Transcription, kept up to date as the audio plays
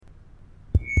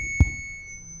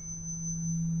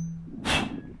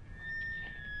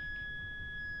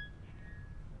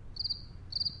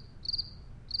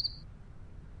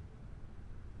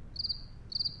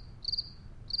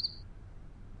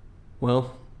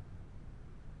Well,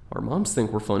 our moms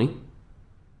think we're funny.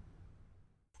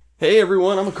 Hey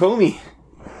everyone, I'm Akomi.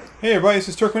 Hey everybody, this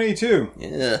is Turk182.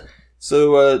 Yeah.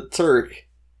 So, Turk.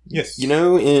 Yes. You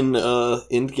know in,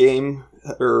 Endgame,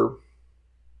 or...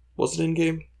 was it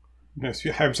Endgame? Yes,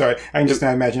 I'm sorry. I can just now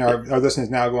imagine our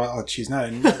listeners now going, oh, she's not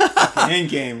in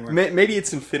Endgame. Maybe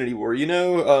it's Infinity War. You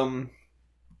know,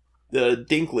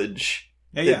 Dinklage.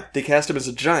 Yeah. They cast him as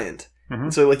a giant. Mm-hmm.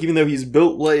 So, like, even though he's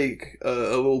built like a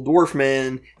little dwarf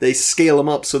man, they scale him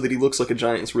up so that he looks like a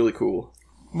giant. It's really cool.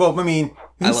 Well, I mean,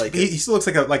 he still looks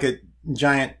like a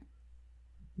giant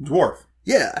dwarf.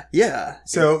 Yeah.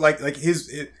 So,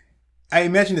 I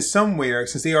imagine that somewhere,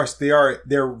 since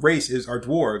their race are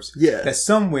dwarves. Yeah. That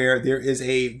somewhere there is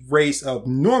a race of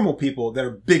normal people that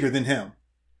are bigger than him.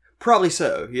 Probably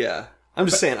so. Yeah. I'm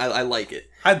just saying, I like it.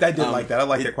 I did like that. I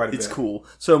like that quite a bit. It's cool.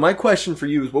 So my question for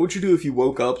you is, what would you do if you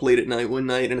woke up late at night one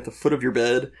night and at the foot of your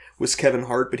bed was Kevin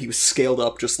Hart, but he was scaled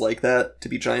up just like that to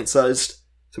be giant-sized?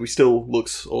 So he still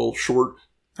looks all short.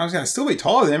 I was going to still be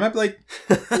taller than him. I'd be like,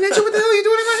 Ninja, what the hell are you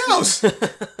doing in my house?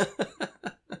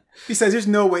 Besides, there's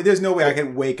no way I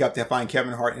could wake up to find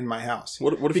Kevin Hart in my house.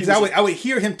 What if because I would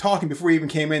hear him talking before he even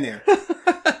came in there.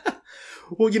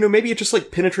 Well, maybe it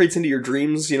just, penetrates into your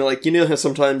dreams. How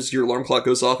sometimes your alarm clock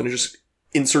goes off and it just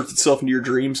inserts itself into your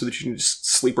dream so that you can just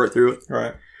sleep right through it.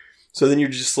 Right. So then you're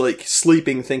just,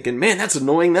 sleeping thinking, man, that's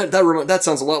annoying. That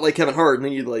sounds a lot like Kevin Hart. And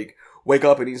then you, wake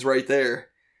up and he's right there.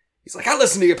 He's like, I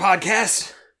listen to your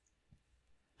podcast.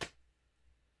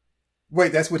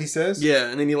 Wait, that's what he says? Yeah,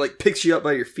 and then he, picks you up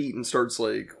by your feet and starts,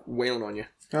 wailing on you.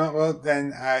 Oh, well,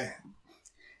 then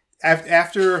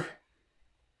after...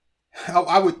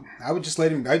 I would just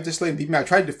let him beat me. I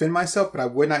tried to defend myself, but I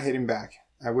would not hit him back.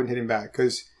 I wouldn't hit him back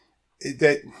because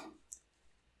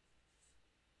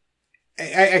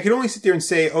I could only sit there and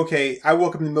say, okay, I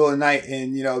woke up in the middle of the night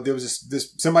and there was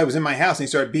this somebody was in my house and he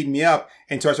started beating me up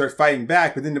and so I started fighting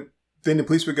back. But then the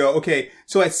police would go, okay,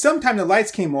 so at some time the lights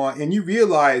came on and you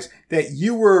realized that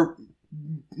you were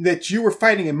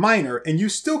fighting a minor and you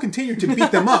still continued to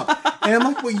beat them up. And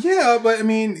I'm like, well, yeah, but I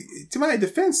mean, to my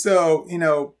defense, though,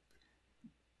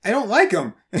 I don't like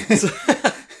him.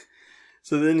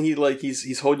 So then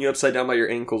he's holding you upside down by your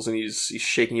ankles and he's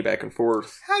shaking you back and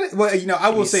forth. I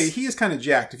will say he is kind of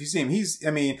jacked. If you see him,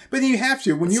 but then you have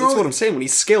to that's what I'm saying. When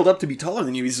he's scaled up to be taller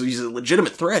than you, he's a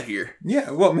legitimate threat here.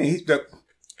 Yeah, well, I mean,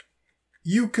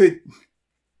 you could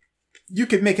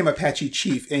make him Apache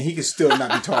Chief and he could still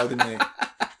not be taller than me.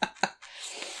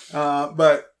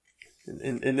 But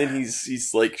and then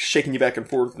he's shaking you back and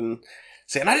forth and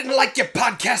saying, "I didn't like your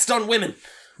podcast on women.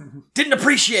 Didn't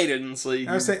appreciate it." And it's like,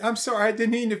 I would say, "I'm sorry, I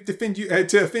didn't mean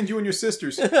to offend you and your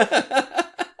sisters." And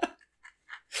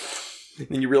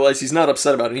you realize he's not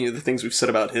upset about any of the things we've said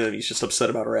about him. He's just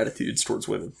upset about our attitudes towards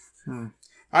women.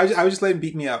 I would just let him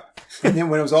beat me up, and then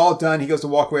when it was all done, he goes to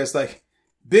walk away. It's like,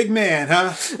 "Big man,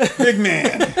 huh? Big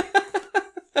man."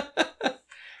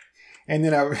 And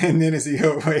then as he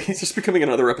goes away, it's just becoming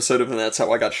another episode of "And That's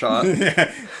How I Got Shot."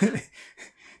 Yeah.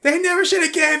 They never should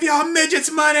have gave y'all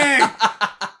midgets money.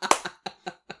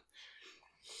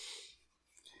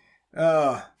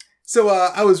 So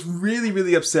I was really,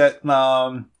 really upset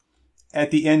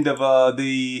at the end of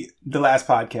the last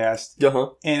podcast.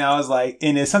 Uh-huh. And I was like,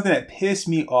 and it's something that pissed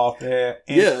me off. Yeah.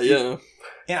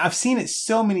 And I've seen it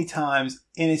so many times,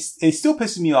 and it still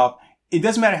pisses me off. It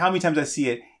doesn't matter how many times I see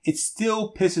it. It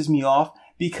still pisses me off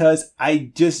because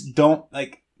I just don't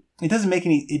it doesn't make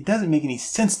any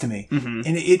sense to me. Mm-hmm.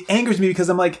 And it angers me because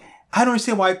I'm like, I don't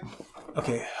understand why.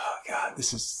 Okay. Oh God,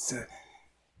 this is,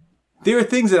 there are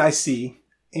things that I see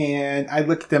and I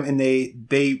look at them and they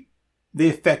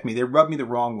affect me. They rub me the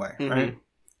wrong way.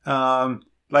 Mm-hmm.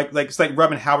 Right. It's like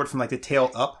rubbing Howard from the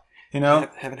tail up, I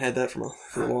haven't had that for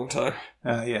a long time.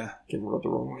 Yeah. Getting rubbed the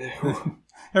wrong way.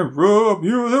 And rub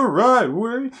you the right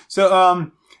way.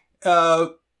 So, and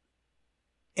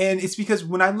it's because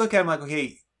when I look at it, I'm like,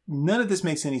 okay, none of this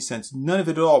makes any sense. None of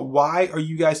it at all. Why are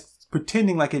you guys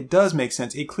pretending like it does make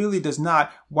sense? It clearly does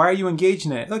not. Why are you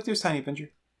engaging in it? Look, there's Tiny Avenger.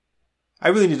 I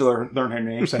really need to learn her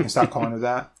name so I can stop calling her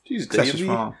that. She's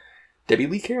Debbie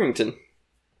Lee Carrington.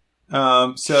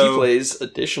 So she plays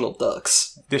Additional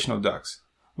Ducks. Additional Ducks,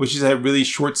 which is a really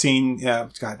short scene. Yeah,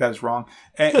 God, that was wrong.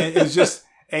 And it's just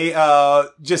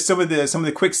just some of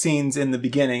the quick scenes in the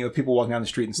beginning of people walking down the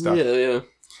street and stuff. Yeah.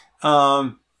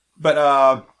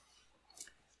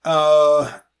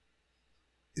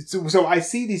 So I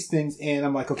see these things and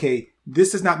I'm like, okay,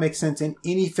 this does not make sense in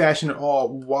any fashion at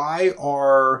all. Why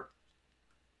are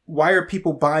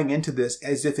people buying into this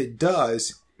as if it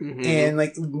does? Mm-hmm.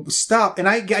 And stop. And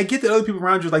I get that other people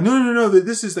around you are like, no,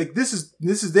 this is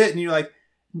it. And you're like,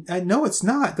 No, it's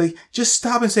not. Like, just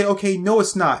stop and say, okay, no,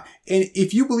 it's not. And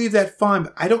if you believe that, fine,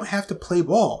 but I don't have to play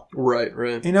ball. Right.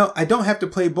 You know, I don't have to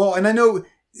play ball. And I know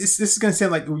this is going to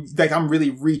sound like I'm really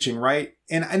reaching, right?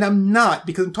 And I'm not,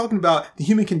 because I'm talking about the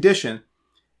human condition,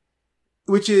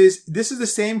 which is, this is the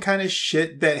same kind of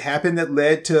shit that happened that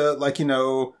led to, like, you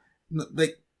know,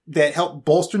 like, that helped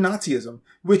bolster Nazism,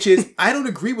 which is, I don't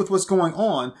agree with what's going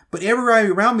on, but everybody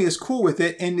around me is cool with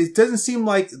it. And it doesn't seem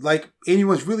like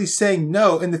anyone's really saying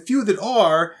no. And the few that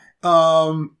are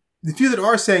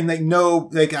saying like, no,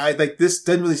 like this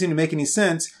doesn't really seem to make any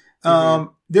sense.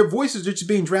 Their voices are just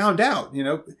being drowned out, you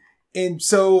know? And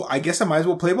so I guess I might as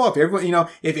well play ball.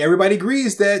 If everybody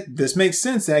agrees that this makes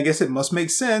sense, then I guess it must make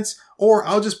sense. Or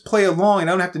I'll just play along and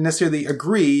I don't have to necessarily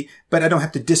agree, but I don't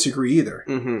have to disagree either.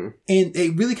 Mm-hmm. And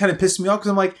it really kind of pisses me off because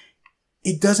I'm like,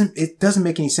 it doesn't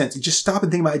make any sense. You just stop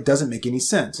and think about it. It doesn't make any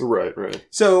sense. Right.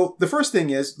 So the first thing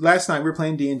is, last night we were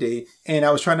playing D&D and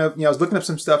I was trying to, I was looking up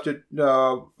some stuff to,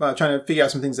 trying to figure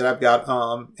out some things that I've got,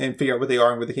 and figure out what they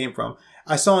are and where they came from.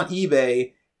 I saw on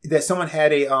eBay that someone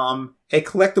had a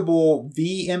collectible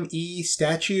VME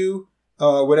statue,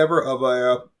 whatever, of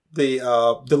the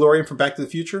DeLorean from Back to the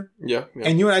Future. Yeah.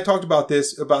 And you and I talked about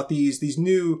these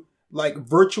new, like,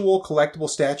 virtual collectible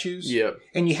statues. Yeah.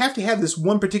 And you have to have this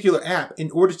one particular app in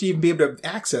order to even be able to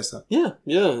access them. Yeah.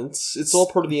 It's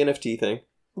all part of the NFT thing.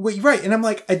 Wait, right. And I'm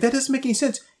like, that doesn't make any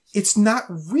sense. It's not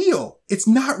real. It's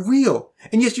not real.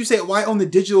 And yes, you say, well, I own the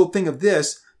digital thing of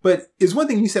this. But it's one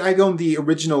thing you said, I own the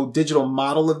original digital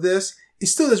model of this. It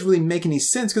still doesn't really make any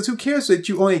sense, because who cares that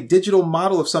you own a digital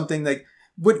model of something? Like,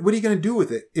 what are you going to do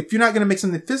with it? If you're not going to make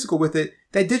something physical with it,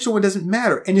 that digital one doesn't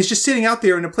matter. And it's just sitting out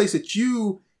there in a place that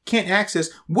you can't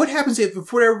access. What happens if, for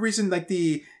whatever reason, like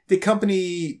the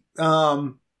company,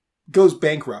 goes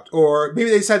bankrupt, or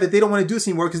maybe they decide that they don't want to do this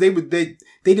anymore because they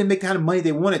didn't make the kind of money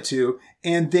they wanted to.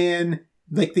 And then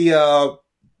like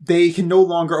they can no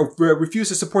longer refuse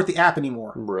to support the app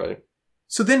anymore. Right.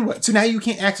 So then what? So now you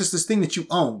can't access this thing that you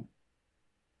own.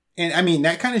 And I mean,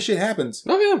 that kind of shit happens.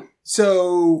 Oh, yeah.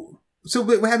 So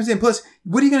what happens then? Plus,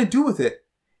 what are you going to do with it?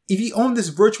 If you own this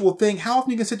virtual thing, how often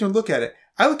are you going to sit there and look at it?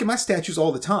 I look at my statues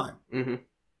all the time. Mm-hmm.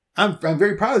 I'm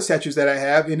very proud of the statues that I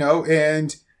have, you know,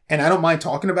 and I don't mind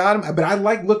talking about them, but I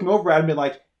like looking over at them and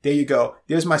like, there you go.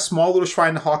 There's my small little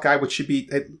shrine to Hawkeye, which should be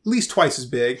at least twice as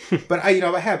big. But I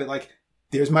have it like,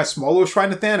 there's my small little shrine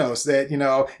to Thanos that, you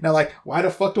know, and I'm like, why the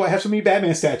fuck do I have so many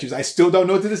Batman statues? I still don't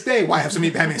know to this day why I have so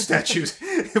many Batman statues.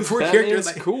 For a character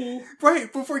like, cool. Right.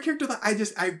 But for a character that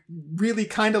I really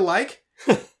kind of like.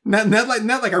 not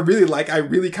like I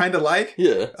really kind of like.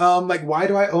 Yeah. Like, why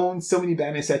do I own so many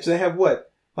Batman statues? I have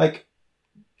what? Like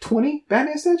 20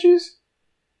 Batman statues?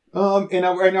 And I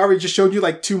already just showed you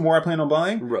like 2 more I plan on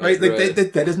buying. Right? Like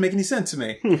that doesn't make any sense to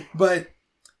me.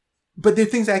 But there are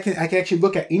things I can actually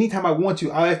look at anytime I want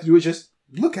to. All I have to do is just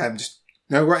look at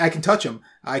them. I can touch them.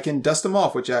 I can dust them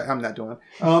off, which I'm not doing.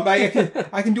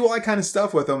 I can do all that kind of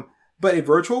stuff with them. But a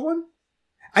virtual one,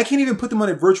 I can't even put them on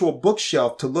a virtual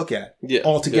bookshelf to look at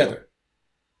altogether.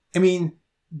 Yeah. I mean,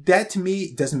 that to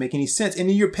me doesn't make any sense. And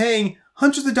then you're paying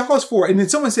hundreds of dollars for it. And then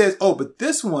someone says, oh, but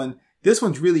this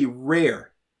one's really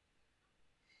rare.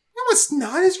 No, it's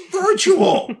not. It's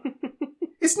virtual.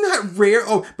 It's not rare.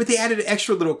 Oh, but they added an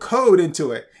extra little code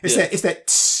into it. It's that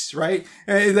tss, right?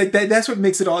 Like that. That's what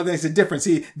makes it all makes a difference.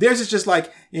 See, theirs is just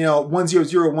like, you know,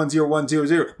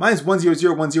 100101000. Mine's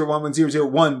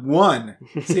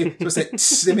 10010101011. See, so it's that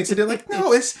tss, it makes it like,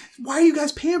 no, why are you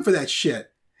guys paying for that shit?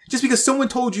 Just because someone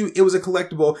told you it was a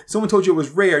collectible, someone told you it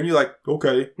was rare, and you're like,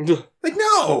 okay. Like,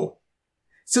 no.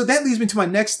 So that leads me to my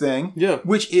next thing,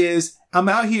 which is I'm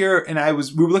out here and we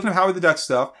were looking at Howard the Duck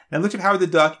stuff, and I looked at Howard the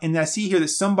Duck, and I see here that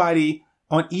somebody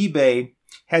on eBay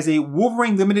has a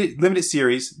Wolverine limited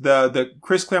series, the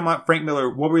Chris Claremont, Frank Miller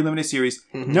Wolverine limited series,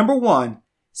 number 1,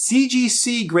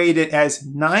 CGC graded as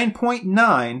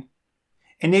 9.9,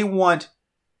 and they want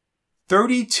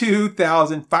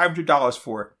 $32,500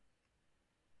 for it.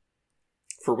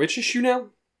 For which issue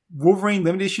now? Wolverine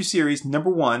limited issue series number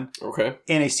 1. Okay.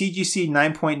 And a CGC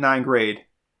 9.9 grade.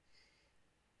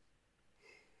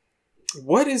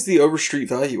 What is the overstreet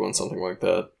value on something like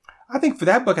that? I think for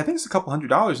that book, I think it's a couple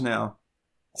 $100 now.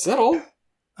 Is that all?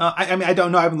 I mean, I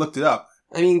don't know. I haven't looked it up.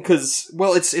 I mean, because,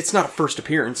 well, it's not a first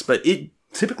appearance, but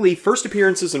typically first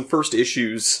appearances and first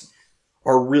issues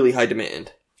are really high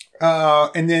demand.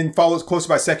 And then follows closer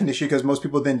by second issue, because most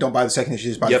people then don't buy the second issue,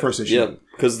 just buy the first issue. Yeah,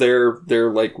 because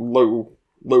they're like low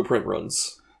print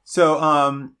runs. So,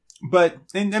 but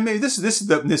and I mean this is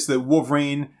the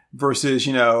Wolverine versus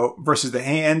the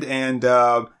Hand, and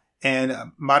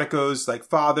Madoko's like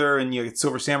father, and you know,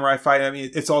 Silver Samurai fight. I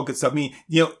mean, it's all good stuff. I mean,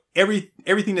 you know,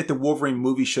 everything that the Wolverine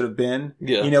movie should have been.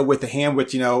 Yeah. You know, with the hand,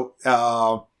 with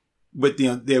with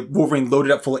the Wolverine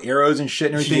loaded up full of arrows and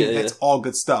shit and everything. Yeah, That's all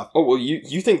good stuff. Oh well,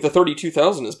 you think the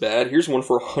 32,000 is bad? Here's one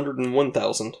for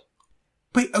 101,000.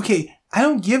 But okay, I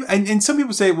don't give. And some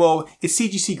people say, well, it's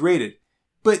CGC graded,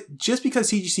 but just because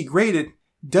CGC graded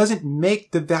doesn't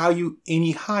make the value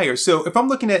any higher. So if I'm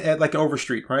looking at like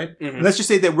Overstreet, right? Mm-hmm. Let's just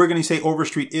say that we're going to say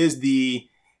Overstreet is the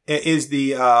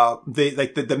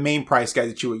main price guide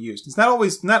that you would use. It's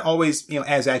not always, you know,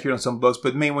 as accurate on some books,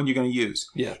 but the main one you're going to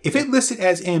use. Yeah. If it listed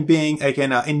as in being like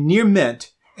in near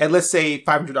mint at, let's say,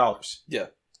 $500. Yeah.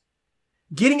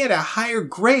 Getting at a higher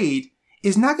grade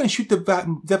is not going to shoot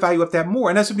the value up that more.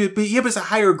 And that's, but it's a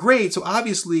higher grade. So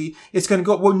obviously it's going to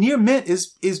go, well, near mint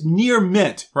is near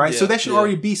mint, right? Yeah, So that should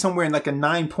already be somewhere in like a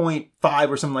 9.5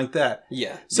 or something like that.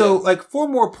 Yeah. So like 4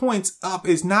 more points up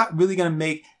is not really going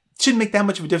to shouldn't make that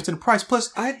much of a difference in the price.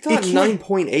 Plus, I thought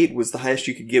 9.8 was the highest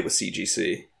you could get with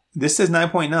CGC. This says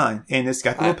 9.9, and it's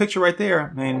got the little picture right there.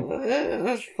 I mean,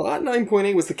 I thought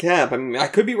 9.8 was the cap. I mean, I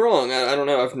could be wrong. I don't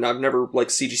know. I've never like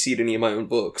CGC'd any of my own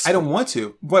books. I don't want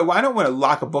to. But I don't want to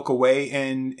lock a book away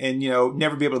and you know,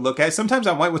 never be able to look at it. Sometimes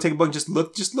I will take a book and just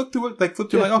look through it, like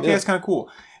flip through it, like, okay, that's kind of cool.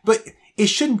 But it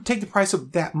shouldn't take the price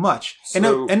up that much.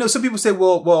 So, I know some people say,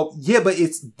 well, yeah, but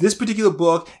it's this particular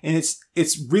book and it's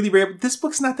really rare. But this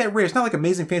book's not that rare. It's not like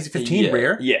Amazing Fantasy 15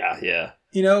 rare. Yeah.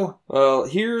 You know? Well,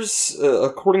 here's,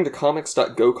 according to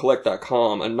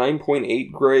comics.gocollect.com, a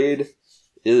 9.8 grade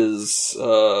is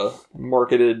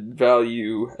marketed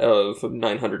value of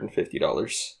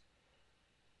 $950.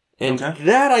 And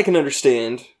that I can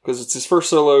understand, because it's his first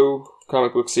solo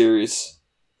comic book series.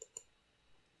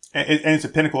 And it's a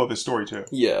pinnacle of his story, too.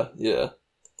 Yeah.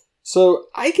 So,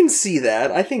 I can see that.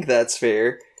 I think that's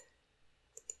fair.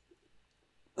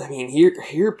 I mean,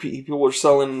 here people are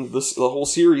selling the whole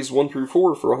series 1 through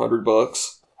 4 for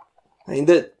 $100. I mean,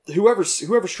 that whoever's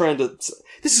trying to,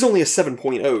 this is only a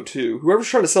 7.0 too. Whoever's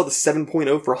trying to sell the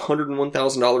 7.0 for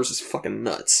 $101,000 is fucking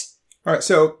nuts. All right,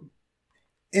 so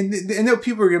and I know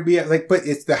people are going to be like, but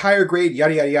it's the higher grade,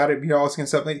 yada yada yada, you know, all this kind of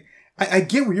stuff. Like, I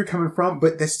get where you're coming from,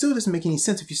 but that still doesn't make any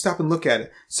sense if you stop and look at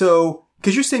it. So,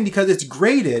 because you're saying because it's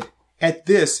graded at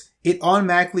this, it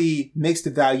automatically makes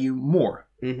the value more.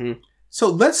 Mm-hmm. So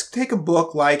let's take a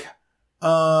book like,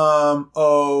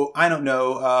 I don't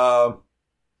know,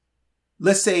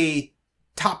 let's say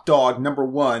Top Dog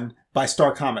 #1 by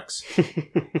Star Comics.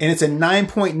 And it's a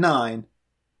 9.9.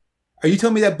 Are you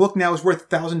telling me that book now is worth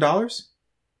 $1,000?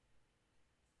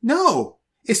 No.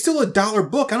 It's still $1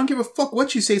 book. I don't give a fuck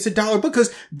what you say. It's $1 book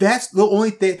because that's the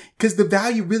only thing, because the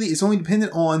value really is only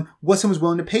dependent on what someone's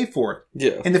willing to pay for it.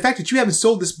 Yeah. And the fact that you haven't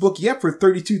sold this book yet for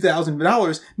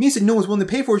 $32,000 means that no one's willing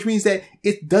to pay for it, which means that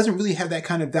it doesn't really have that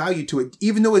kind of value to it,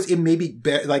 even though it may be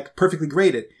like perfectly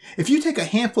graded. If you take a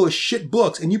handful of shit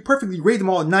books and you perfectly grade them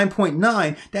all at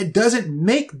 9.9, that doesn't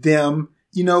make them,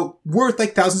 you know, worth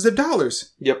like thousands of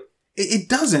dollars. Yep. It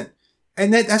doesn't.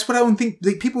 And that's what I don't think,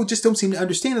 like, people just don't seem to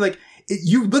understand it. Like,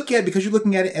 you look at it because you're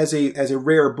looking at it as a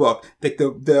rare book. Like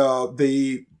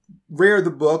the rarer the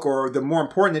book or the more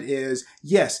important it is,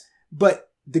 yes,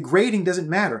 but the grading doesn't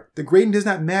matter. The grading does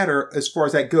not matter as far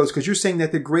as that goes because you're saying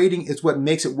that the grading is what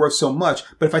makes it worth so much.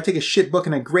 But if I take a shit book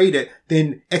and I grade it,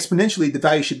 then exponentially the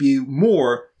value should be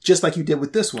more, just like you did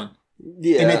with this one.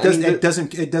 Yeah, and it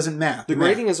doesn't matter. The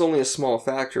grading is only a small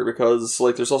factor because,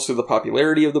 like, there's also the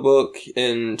popularity of the book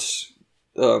and,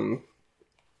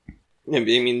 I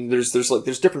mean, there's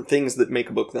different things that make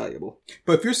a book valuable.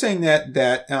 But if you're saying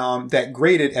that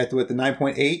graded at the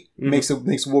 9.8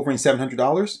 makes Wolverine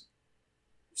 $700,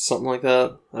 something like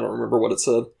that. I don't remember what it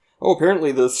said. Oh,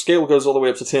 apparently the scale goes all the way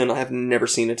up to 10. I have never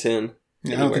seen a 10.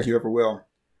 Yeah, I don't think you ever will.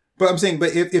 But I'm saying,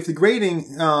 but if the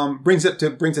grading brings it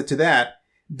to that,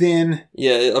 then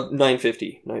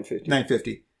 950.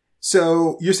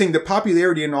 So you're saying the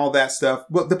popularity and all that stuff.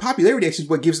 Well, the popularity actually is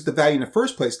what gives it the value in the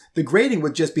first place. The grading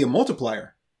would just be a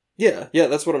multiplier. Yeah,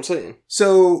 that's what I'm saying.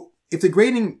 So if the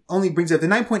grading only brings it, the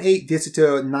 9.8 gets it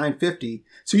to 950.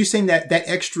 So you're saying that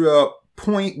extra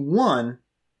 0.1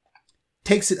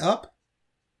 takes it up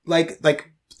like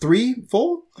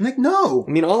threefold? I'm like, no.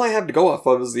 I mean, all I have to go off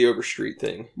of is the Overstreet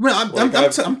thing. Well,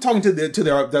 I'm talking to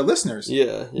their listeners.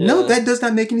 Yeah. No, that does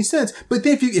not make any sense. But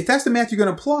then if that's the math you're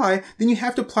going to apply, then you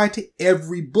have to apply it to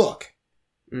every book.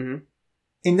 Mm-hmm.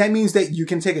 And that means that you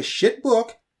can take a shit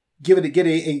book, get it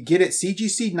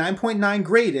CGC 9.9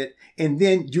 graded, and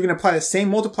then you're going to apply the same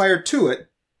multiplier to it,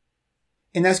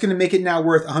 and that's going to make it now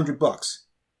worth $100.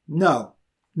 No,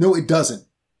 it doesn't.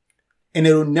 And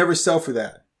it'll never sell for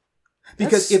that.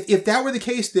 Because if that were the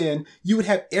case, then you would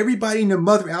have everybody and their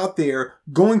mother out there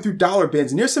going through dollar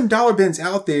bins. And there's some dollar bins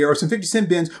out there or some 50-cent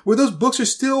bins where those books are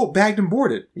still bagged and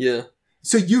boarded. Yeah.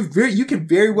 So you can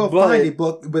very well find a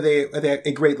book with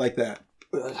a grade like that.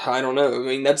 I don't know. I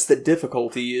mean, that's the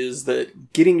difficulty, is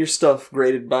that getting your stuff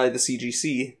graded by the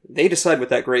CGC, they decide what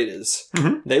that grade is.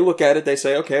 Mm-hmm. They look at it, they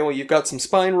say, okay, well, you've got some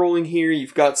spine rolling here,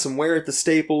 you've got some wear at the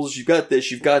staples, you've got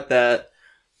this, you've got that.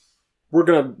 We're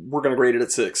gonna grade it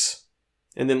at 6.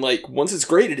 And then, like, once it's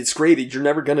graded, you're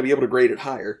never gonna be able to grade it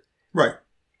higher. Right.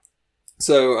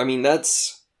 So, I mean,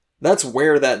 that's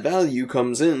where that value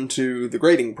comes into the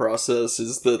grading process,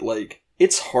 is that, like,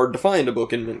 it's hard to find a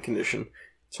book in mint condition.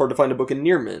 It's hard to find a book in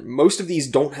near mint. Most of these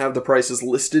don't have the prices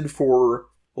listed for,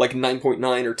 like,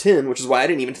 9.9 or 10, which is why I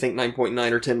didn't even think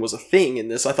 9.9 or 10 was a thing in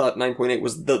this. I thought 9.8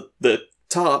 was the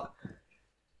top,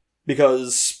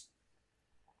 because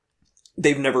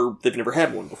they've never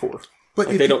had one before. But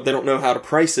like, they don't know how to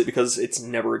price it because it's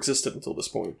never existed until this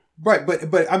point. Right,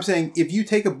 but I'm saying, if you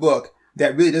take a book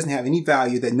that really doesn't have any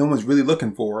value, that no one's really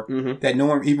looking for, that no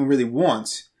one even really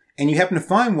wants, and you happen to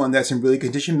find one that's in really good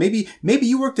condition, maybe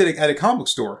you worked at a comic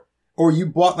store, or you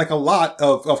bought like a lot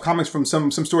of comics from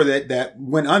some store that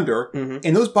went under,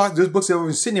 and those books that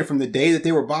were sitting there from the day that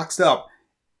they were boxed up,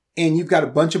 and you've got a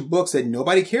bunch of books that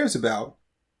nobody cares about,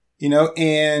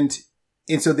 and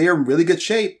so they're in really good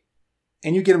shape,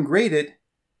 and you get them graded.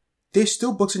 They're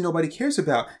still books that nobody cares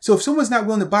about. So if someone's not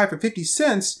willing to buy it for 50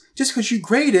 cents, just because you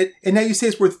grade it, and now you say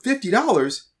it's worth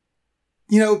 $50,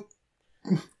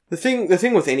 The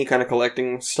thing with any kind of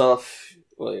collecting stuff,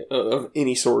 like, of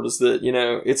any sort, is that,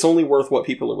 it's only worth what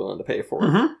people are willing to pay for.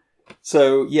 Mm-hmm.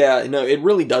 So, yeah, no, it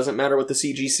really doesn't matter what the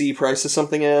CGC prices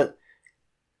something at,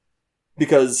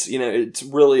 because, it's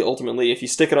really, ultimately, if you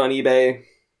stick it on eBay,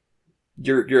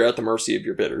 you're at the mercy of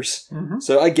your bidders. Mm-hmm.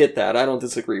 So I get that. I don't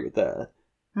disagree with that.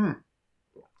 And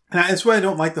that's why I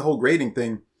don't like the whole grading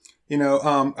thing.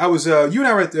 I was, you and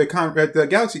I were at the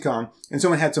GalaxyCon, and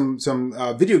someone had some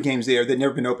video games there that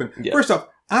never been opened. Yeah. First off,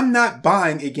 I'm not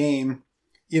buying a game,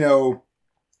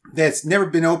 that's never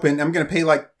been opened. I'm going to pay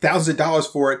like thousands of dollars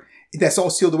for it. That's all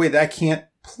sealed away that I can't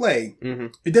play. Mm-hmm.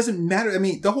 It doesn't matter. I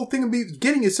mean, the whole thing of me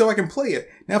getting it so I can play it.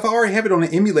 Now, if I already have it on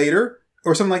an emulator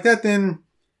or something like that, then,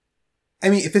 I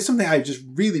mean, if it's something I just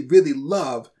really, really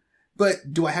love,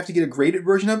 but do I have to get a graded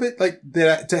version of it? Like,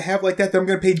 to have like that I'm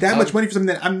going to pay that much money for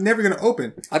something that I'm never going to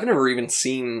open? I've never even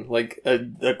seen, like, a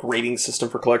grading system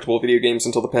for collectible video games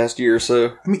until the past year or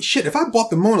so. I mean, shit, if I bought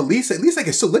the Mona Lisa, at least I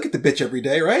can still look at the bitch every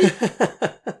day, right?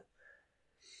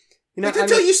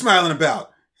 What are you smiling about?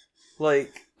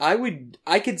 Like,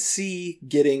 I could see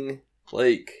getting,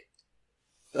 like,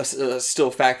 a still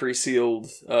factory sealed,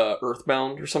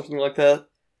 Earthbound or something like that.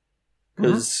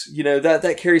 Because,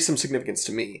 that carries some significance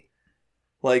to me.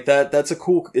 Like, it's a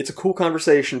cool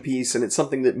conversation piece, and it's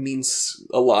something that means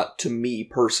a lot to me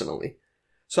personally.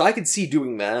 So I could see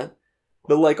doing that.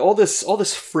 But, like, all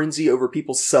this frenzy over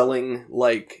people selling,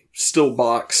 like, still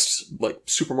boxed, like,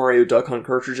 Super Mario Duck Hunt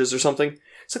cartridges or something,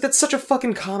 it's like, that's such a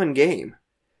fucking common game.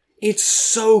 It's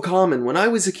so common. When I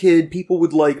was a kid, people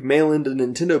would, like, mail into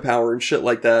Nintendo Power and shit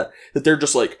like that they're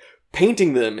just, like,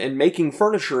 painting them and making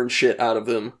furniture and shit out of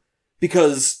them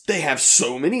because they have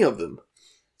so many of them.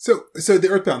 So the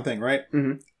Earthbound thing, right?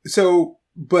 Mm-hmm. So,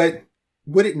 but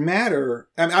would it matter?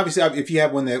 I mean, obviously, if you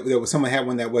have one someone had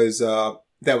one that was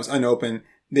unopened,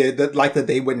 that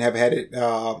they wouldn't have had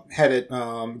it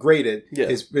graded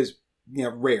is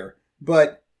rare.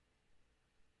 But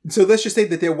so let's just say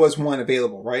that there was one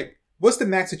available, right? What's the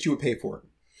max that you would pay for it?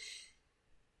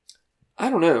 I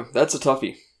don't know. That's a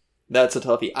toughie.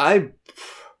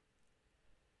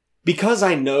 Because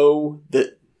I know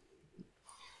that.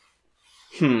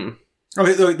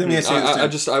 Okay, let me ask you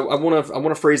this. I want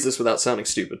to phrase this without sounding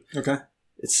stupid. Okay.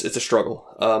 It's a struggle.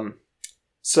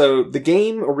 So the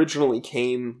game originally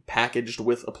came packaged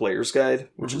with a player's guide,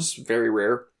 which is very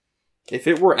rare. If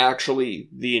it were actually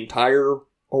the entire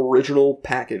original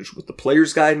package with the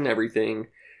player's guide and everything,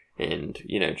 and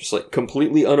just like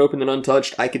completely unopened and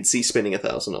untouched, I could see spending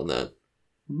 $1,000 on that.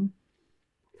 Mm-hmm.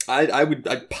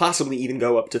 I'd possibly even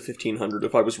go up to $1,500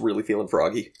 if I was really feeling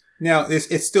froggy. Now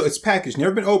it's packaged,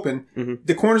 never been opened. Mm-hmm.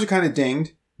 The corners are kind of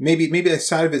dinged. Maybe the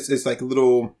side of it is like a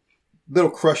little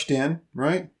crushed in,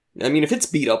 right? I mean, if it's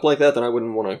beat up like that, then I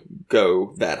wouldn't want to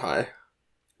go that high.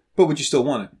 But would you still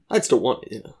want it? I'd still want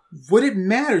it. Yeah. Would it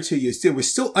matter to you? It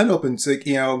was still unopened. So,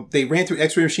 they ran through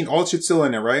X-ray machine. All the shit's still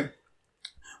in there, right?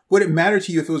 Would it matter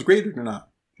to you if it was graded or not?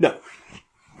 No.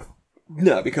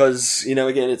 No, because,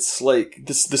 again, it's like,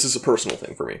 this is a personal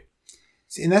thing for me.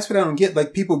 See, and that's what I don't get,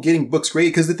 like, people getting books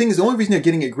graded. Because the thing is, the only reason they're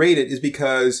getting it graded is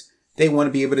because they want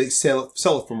to be able to sell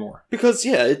it for more. Because,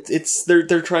 yeah, it's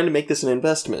they're trying to make this an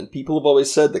investment. People have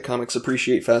always said that comics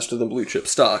appreciate faster than blue chip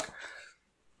stock.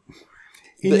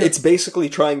 It's basically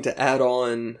trying to add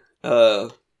on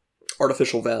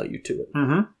artificial value to it.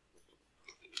 Mm-hmm.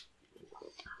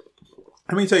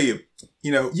 Let me tell you,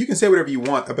 you can say whatever you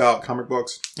want about comic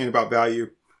books and about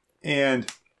value.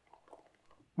 And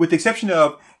with the exception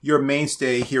of your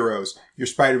mainstay heroes, your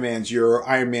Spider-Mans, your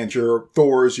Iron Mans, your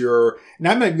Thors, and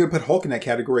I'm not even going to put Hulk in that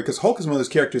category because Hulk is one of those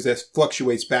characters that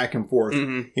fluctuates back and forth.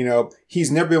 Mm-hmm. He's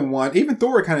never been one, even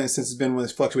Thor kind of in a sense has been one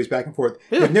that fluctuates back and forth.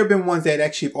 Yeah. They've never been ones that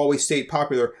actually have always stayed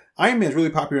popular. Iron Man's really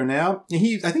popular now.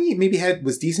 And I think he maybe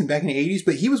was decent back in the 80s,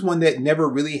 but he was one that never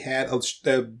really had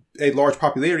a large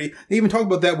popularity. They even talked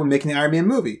about that when making the Iron Man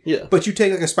movie. Yeah. But you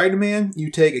take like a Spider-Man, you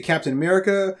take a Captain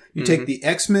America, you take the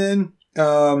X-Men,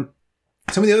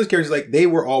 some of the other characters, like, they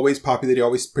were always popular. They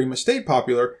always pretty much stayed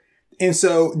popular. And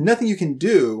so nothing you can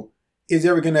do is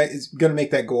ever gonna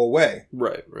make that go away.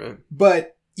 Right.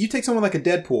 But you take someone like a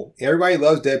Deadpool. Everybody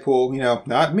loves Deadpool.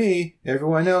 Not me.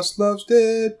 Everyone else loves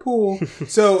Deadpool.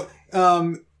 So,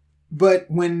 but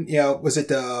when, was it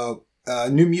the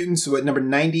New Mutants, number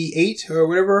 98 or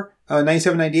whatever,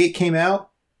 97, 98 came out?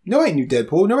 Nobody knew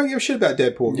Deadpool. Nobody gave a shit about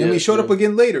Deadpool. Yeah, and he showed up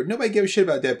again later. Nobody gave a shit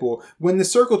about Deadpool. When the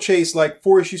Circle Chase,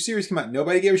 4-issue series came out,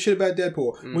 nobody gave a shit about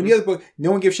Deadpool. Mm-hmm. When the other book,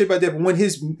 no one gave a shit about Deadpool. When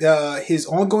his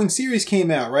ongoing series came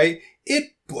out, right?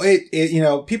 People,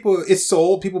 it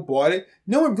sold, people bought it.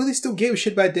 No one really still gave a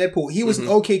shit about Deadpool. He was an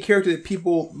okay character that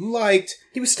people liked.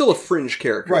 He was still a fringe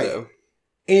character, right? Though.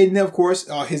 And then, of course,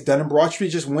 his Dun & Bradstreet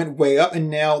just went way up.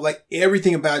 And now,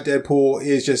 everything about Deadpool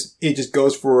is it just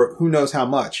goes for who knows how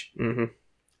much. Mm-hmm.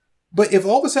 But if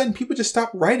all of a sudden people just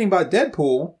stop writing about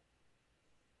Deadpool,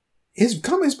 his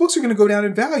books are going to go down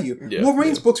in value. Yeah,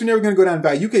 Wolverine's books are never going to go down in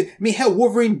value. Hell,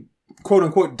 Wolverine, quote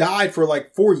unquote, died for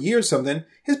 4 years something.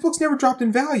 His books never dropped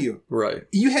in value. Right.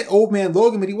 You had Old Man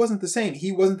Logan, but he wasn't the same.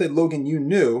 He wasn't the Logan you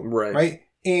knew. Right.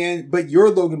 But your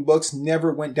Logan books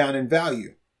never went down in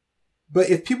value. But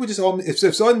if people just if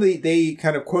suddenly they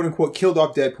kind of quote unquote killed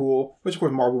off Deadpool, which of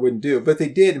course Marvel wouldn't do, but if they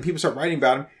did and people start writing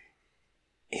about him,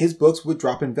 his books would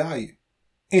drop in value.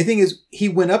 And the thing is, he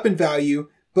went up in value,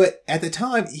 but at the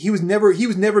time, he was never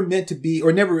meant to be,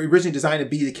 or never originally designed to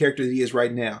be the character that he is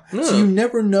right now. No. So you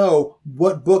never know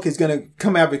what book is going to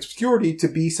come out of obscurity to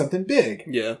be something big.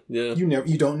 Yeah.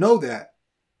 You don't know that.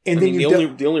 And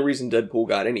the only reason Deadpool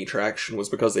got any traction was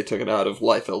because they took it out of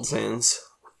Liefeld's hands.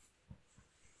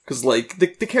 Because,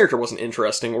 the character wasn't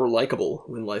interesting or likable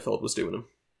when Liefeld was doing him.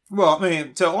 Well,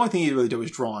 so the only thing he really did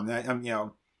was draw him.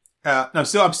 I'm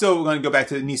still going to go back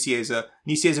to Nicieza.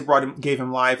 Nicieza gave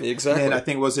him life. Exactly. And I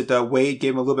think Wade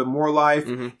gave him a little bit more life.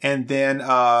 Mm-hmm. And then,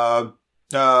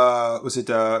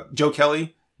 Joe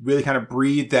Kelly really kind of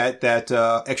breathed that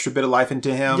extra bit of life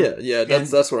into him. Yeah.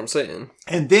 That's what I'm saying.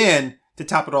 And then, to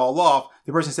top it all off,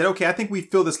 the person said, okay, I think we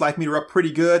filled this life meter up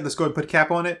pretty good. Let's go ahead and put a cap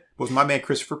on it. Was my man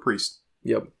Christopher Priest.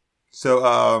 Yep.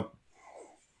 So,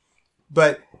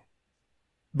 but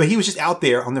he was just out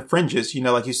there on the fringes,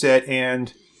 like you said,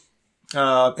 and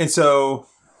so,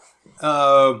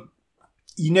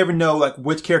 you never know,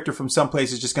 which character from some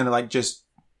place is just gonna, just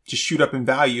shoot up in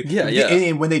value. Yeah.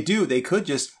 And when they do, they could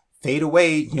just fade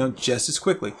away, just as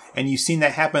quickly. And you've seen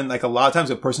that happen, a lot of times.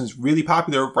 A person's really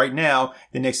popular right now,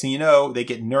 the next thing you know, they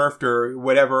get nerfed or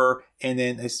whatever, and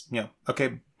then it's,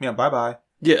 okay, bye-bye.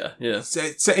 Yeah.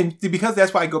 So, and because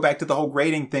that's why I go back to the whole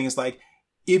grading thing, it's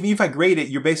even if I grade it,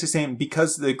 you're basically saying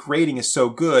because the grading is so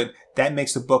good, that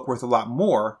makes the book worth a lot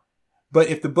more. But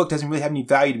if the book doesn't really have any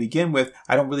value to begin with,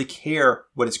 I don't really care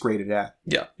what it's graded at.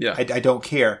 Yeah. I don't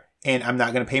care. And I'm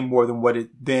not going to pay more than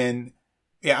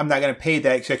I'm not going to pay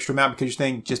that extra amount because you're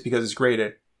saying just because it's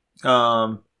graded.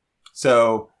 I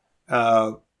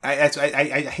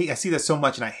see that so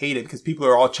much and I hate it because people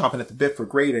are all chomping at the bit for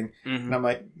grading. Mm-hmm. And I'm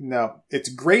like, no, it's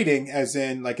grading as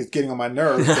in it's getting on my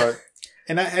nerves, but.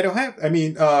 And I don't have,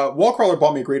 Wallcrawler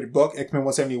bought me a graded book, X-Men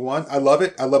 171. I love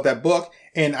it. I love that book.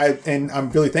 And I'm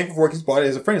really thankful for it because he bought it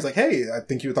as a friend. He's like, hey, I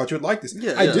think you thought you would like this.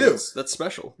 Yeah, I do. That's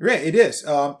special. Yeah, it is.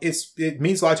 It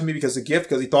means a lot to me because of the gift,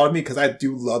 because he thought of me, because I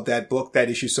do love that book, that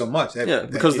issue so much.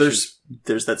 Because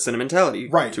there's that sentimentality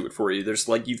to it for you. There's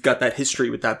you've got that history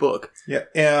with that book. Yeah.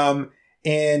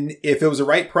 And if it was the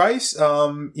right price,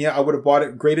 I would have bought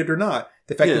it graded or not.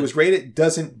 The fact that it was graded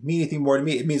doesn't mean anything more to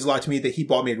me. It means a lot to me that he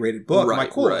bought me a graded book. Right, I'm like,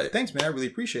 cool. Right. Thanks, man. I really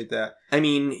appreciate that.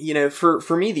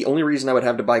 For me, the only reason I would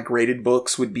have to buy graded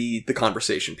books would be the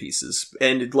conversation pieces.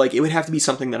 And, it would have to be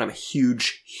something that I'm a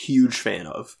huge, huge fan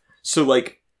of. So,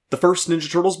 the first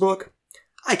Ninja Turtles book,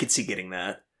 I could see getting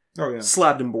that. Oh, yeah.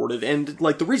 Slabbed and boarded. And,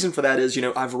 the reason for that is,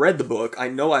 I've read the book. I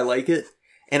know I like it.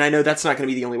 and I know that's not going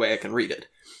to be the only way I can read it.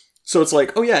 So it's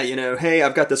like, oh yeah, hey,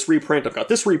 I've got this reprint, I've got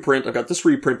this reprint,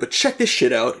 but check this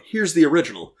shit out. Here's the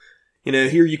original.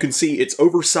 Here you can see it's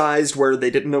oversized where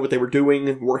they didn't know what they were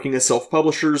doing, working as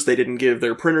self-publishers, they didn't give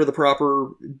their printer the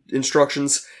proper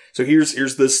instructions. So here's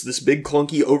this big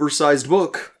clunky oversized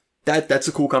book. That's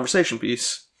a cool conversation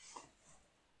piece.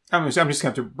 I'm just going to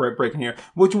have to break in here.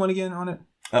 What'd you want again on it?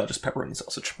 Just pepperoni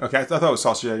sausage. Okay, I thought it was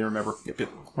sausage. I didn't remember. Yep.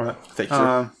 All right. Thank you,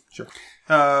 sir. Sure.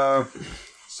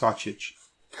 Sausage.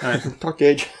 All right. Talk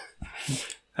gauge.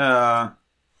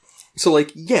 So,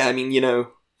 yeah, I mean,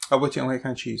 what's the only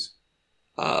kind of cheese?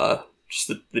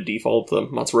 Just the default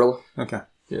mozzarella. Okay.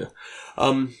 Yeah.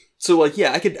 So,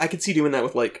 yeah, I could see doing that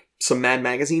with, some Mad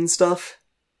Magazine stuff,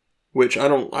 which I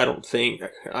don't think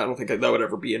that would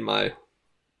ever be in my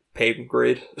pay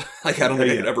grade. I don't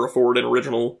think I could ever afford an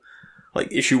original,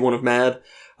 issue 1 of Mad.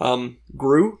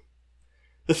 Gru.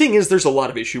 The thing is, there's a lot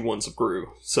of issue 1s of Gru,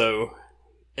 so,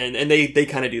 and they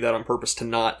kind of do that on purpose to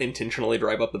not intentionally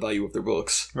drive up the value of their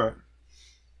books. Right.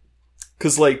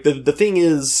 Because, the thing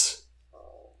is,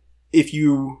 if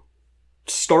you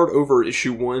start over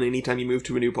issue 1 anytime you move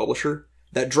to a new publisher,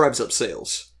 that drives up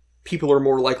sales. People are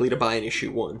more likely to buy an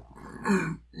issue 1.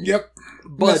 Yep.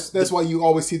 But that's why you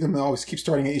always see them always keep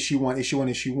starting at issue 1,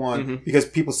 mm-hmm. because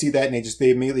people see that and they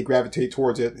immediately gravitate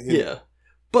towards it. Yeah.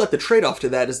 But the trade-off to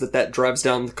that is that drives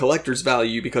down the collector's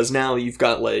value, because now you've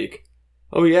got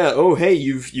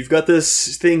you've got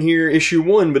this thing here, issue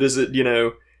 1, but is it,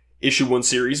 issue 1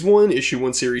 series 1, issue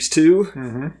 1 series 2?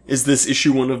 Mm-hmm. Is this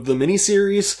issue 1 of the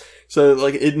miniseries? So,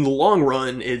 in the long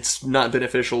run, it's not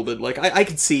beneficial, but, I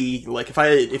could see,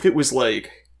 if it was,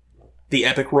 the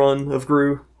epic run of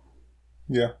Gru,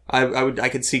 yeah, I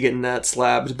could see getting that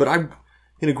slabbed, but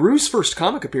Gru's first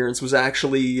comic appearance was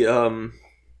actually,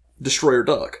 Destroyer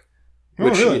Duck.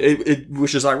 Which, really?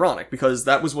 Which is ironic, because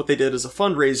that was what they did as a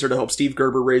fundraiser to help Steve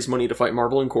Gerber raise money to fight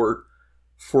Marvel in court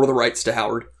for the rights to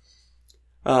Howard.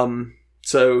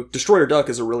 So Destroyer Duck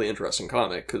is a really interesting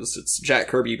comic, because it's Jack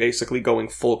Kirby basically going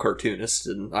full cartoonist,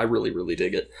 and I really, really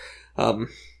dig it.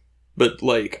 But,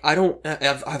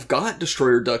 I've got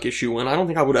Destroyer Duck issue 1. I don't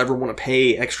think I would ever want to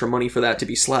pay extra money for that to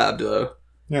be slabbed, though.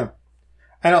 Yeah.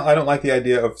 I don't like the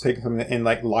idea of taking something and,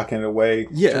 locking it away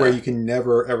to where you can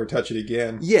never, ever touch it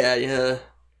again. Yeah.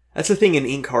 That's the thing in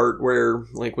Inkheart where,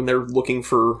 when they're looking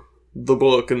for the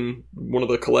book and one of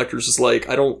the collectors is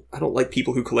I don't like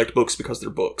people who collect books because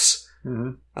they're books.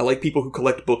 Mm-hmm. I like people who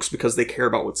collect books because they care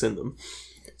about what's in them.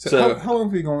 So how long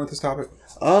have you gone with this topic?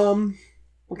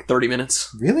 30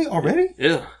 minutes. Really? Already?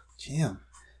 Yeah. Damn.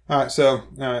 All right, so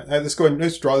let's go ahead and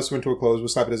let's draw this one to a close. We'll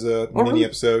stop it as a mini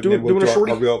episode.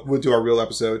 We'll do our real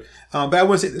episode. But I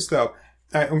want to say this though. All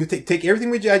right, I'm going to take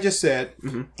everything I just said,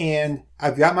 mm-hmm. and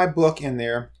I've got my book in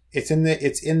there. It's in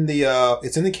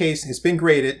the case. It's been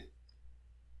graded.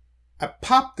 I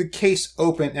pop the case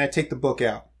open and I take the book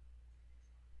out.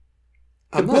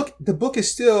 The book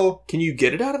is still. Can you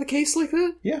get it out of the case like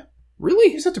that? Yeah.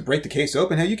 Really? You just have to break the case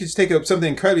open. How you can just take something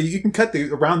incredible. You can cut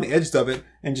around the edges of it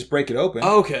and just break it open.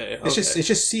 Okay. It's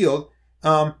just sealed.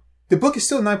 The book is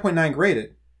still 9.9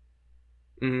 graded.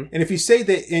 Mm-hmm. And if you say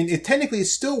that, and it technically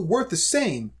is still worth the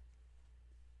same,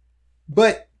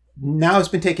 but now it's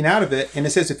been taken out of it, and it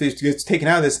says if it's taken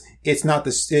out of this, it's not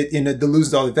it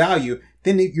loses all the value.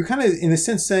 Then you're kind of in a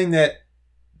sense saying that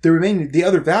the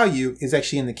other value is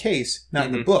actually in the case, not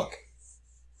mm-hmm. in the book.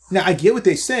 Now, I get what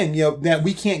they're saying, that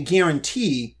we can't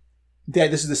guarantee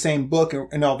that this is the same book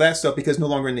and all that stuff because it's no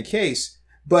longer in the case.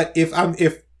 But if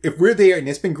we're there and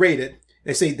it's been graded,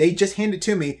 they say they just hand it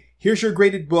to me, here's your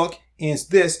graded book, and it's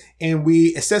this, and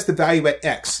we assess the value at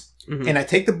X. Mm-hmm. And I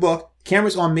take the book,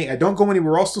 camera's on me, I don't go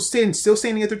anywhere, we're all still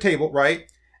standing at their table,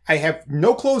 right? I have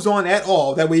no clothes on at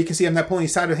all, that way you can see I'm not pulling any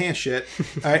side of hand shit,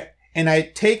 all right? And I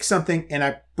take something and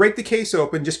I break the case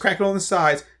open, just crack it on the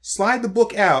sides, slide the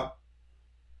book out,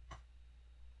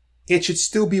 it should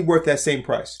still be worth that same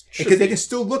price. Because they can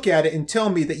still look at it and tell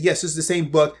me that, yes, this is the same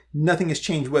book. Nothing has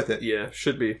changed with it. Yeah,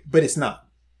 should be. But it's not.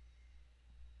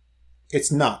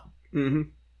 It's not. Mm-hmm.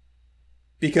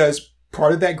 Because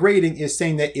part of that grading is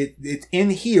saying that it's in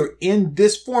here, in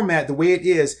this format, the way it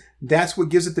is, that's what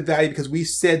gives it the value because we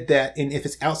said that, and if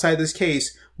it's outside of this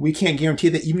case, we can't guarantee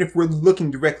that even if we're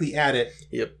looking directly at it,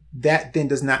 yep. That then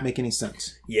does not make any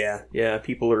sense. Yeah,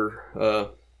 people are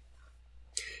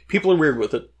weird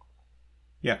with it.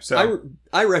 Yeah, so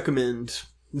I recommend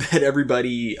that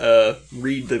everybody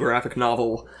read the graphic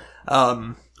novel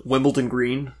Wimbledon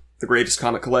Green, the greatest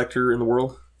comic collector in the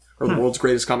world, or the world's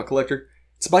greatest comic collector.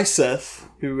 It's by Seth,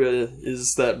 who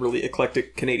is that really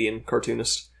eclectic Canadian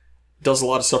cartoonist. Does a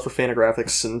lot of stuff for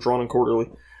Fantagraphics and Drawn and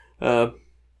Quarterly.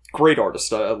 great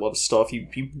artist. I love his stuff.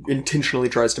 He intentionally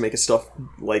tries to make his stuff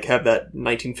like have that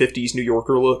 1950s New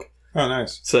Yorker look. Oh,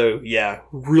 nice. So yeah,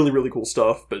 really, really cool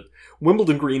stuff. But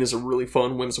Wimbledon Green is a really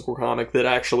fun, whimsical comic that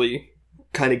actually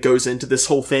kind of goes into this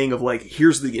whole thing of like,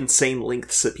 here's the insane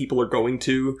lengths that people are going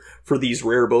to for these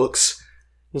rare books.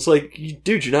 It's like,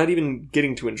 dude, you're not even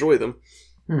getting to enjoy them.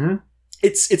 Mm-hmm.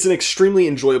 It's an extremely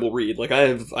enjoyable read. Like I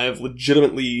have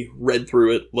legitimately read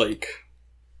through it like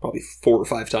probably 4 or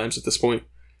 5 times at this point.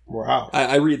 Wow.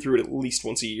 I read through it at least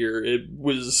once a year. It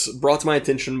was brought to my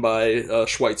attention by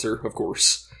Schweitzer, of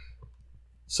course.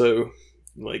 So,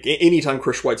 like, anytime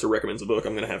Chris Schweitzer recommends a book,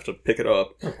 I'm going to have to pick it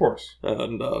up. Of course.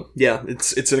 And, yeah,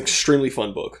 it's an extremely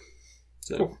fun book.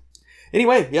 So, cool.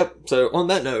 Anyway, yep. So, on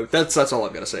that note, that's all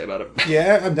I've got to say about it.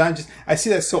 Yeah, I'm done. I see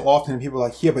that so often, and people are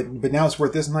like, yeah, but now it's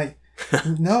worth this. I'm like,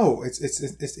 no,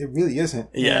 it really isn't.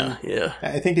 Yeah, and yeah.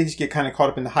 I think they just get kind of caught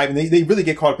up in the hype, and they really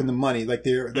get caught up in the money. Like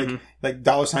they're like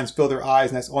dollar signs fill their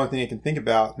eyes, and that's the only thing they can think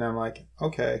about. And I'm like,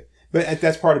 okay, but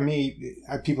that's part of me.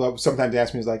 People sometimes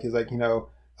ask me, is like,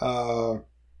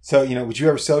 so would you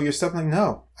ever sell your stuff? I'm like,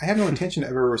 no, I have no intention of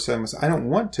ever selling my stuff. I don't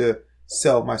want to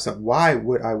sell my stuff. Why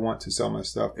would I want to sell my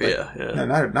stuff? Like, yeah. No,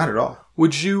 not at all.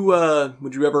 Would you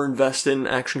ever invest in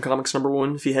Action Comics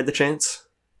 #1 if you had the chance?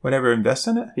 Would I ever invest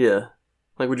in it? Yeah.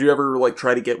 Like, would you ever, like,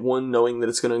 try to get one knowing that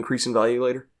it's going to increase in value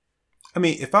later? I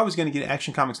mean, if I was going to get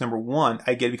Action Comics #1,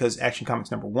 I'd get it because Action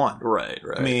Comics #1. Right.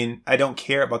 I mean, I don't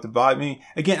care about the volume. I mean,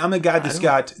 again, I'm the guy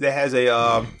that has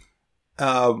a,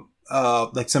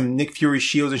 like some Nick Fury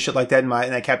shields and shit like that in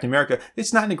that Captain America.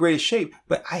 It's not in the greatest shape,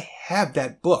 but I have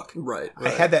that book. Right. I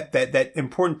have that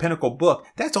important pinnacle book.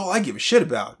 That's all I give a shit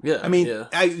about. Yeah. I mean,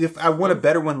 if I want a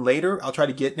better one later, I'll try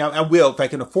to get. Now I will if I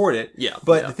can afford it. Yeah.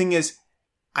 But the thing is,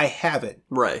 I have it.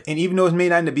 Right. And even though it may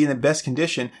not be in the best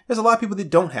condition, there's a lot of people that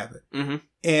don't have it. Mm-hmm.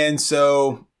 And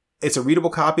so it's a readable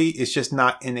copy. It's just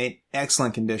not in an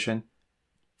excellent condition.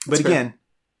 But That's again, fair.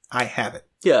 I have it.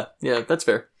 Yeah, that's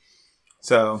fair.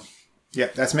 So, yeah,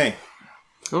 that's me.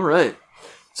 All right.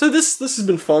 So this has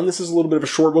been fun. This is a little bit of a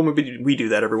short one. We do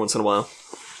that every once in a while.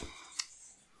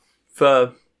 If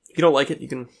you don't like it, you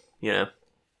can,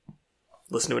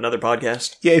 listen to another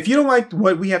podcast. Yeah, if you don't like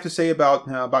what we have to say about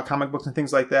comic books and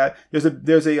things like that, there's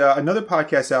another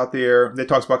podcast out there that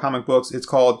talks about comic books. It's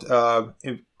called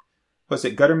what's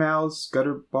it? Gutter Mouths,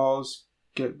 Gutter Balls,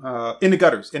 In the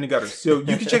Gutters. So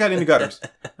you can check out In the Gutters.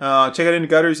 Check out In the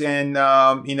Gutters, and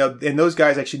and those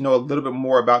guys actually know a little bit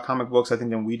more about comic books, I think,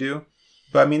 than we do.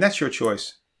 But I mean, that's your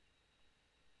choice.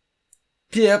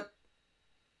 Yep.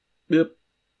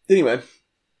 Anyway,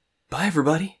 bye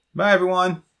everybody. Bye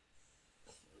everyone.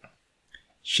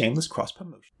 Shameless cross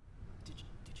promotion. Did you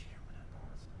hear what happened?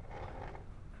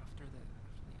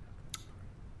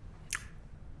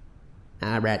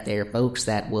 After right there, folks.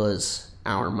 That was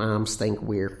Our Moms Think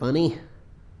We're Funny.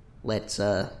 Let's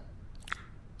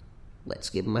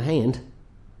give them a hand.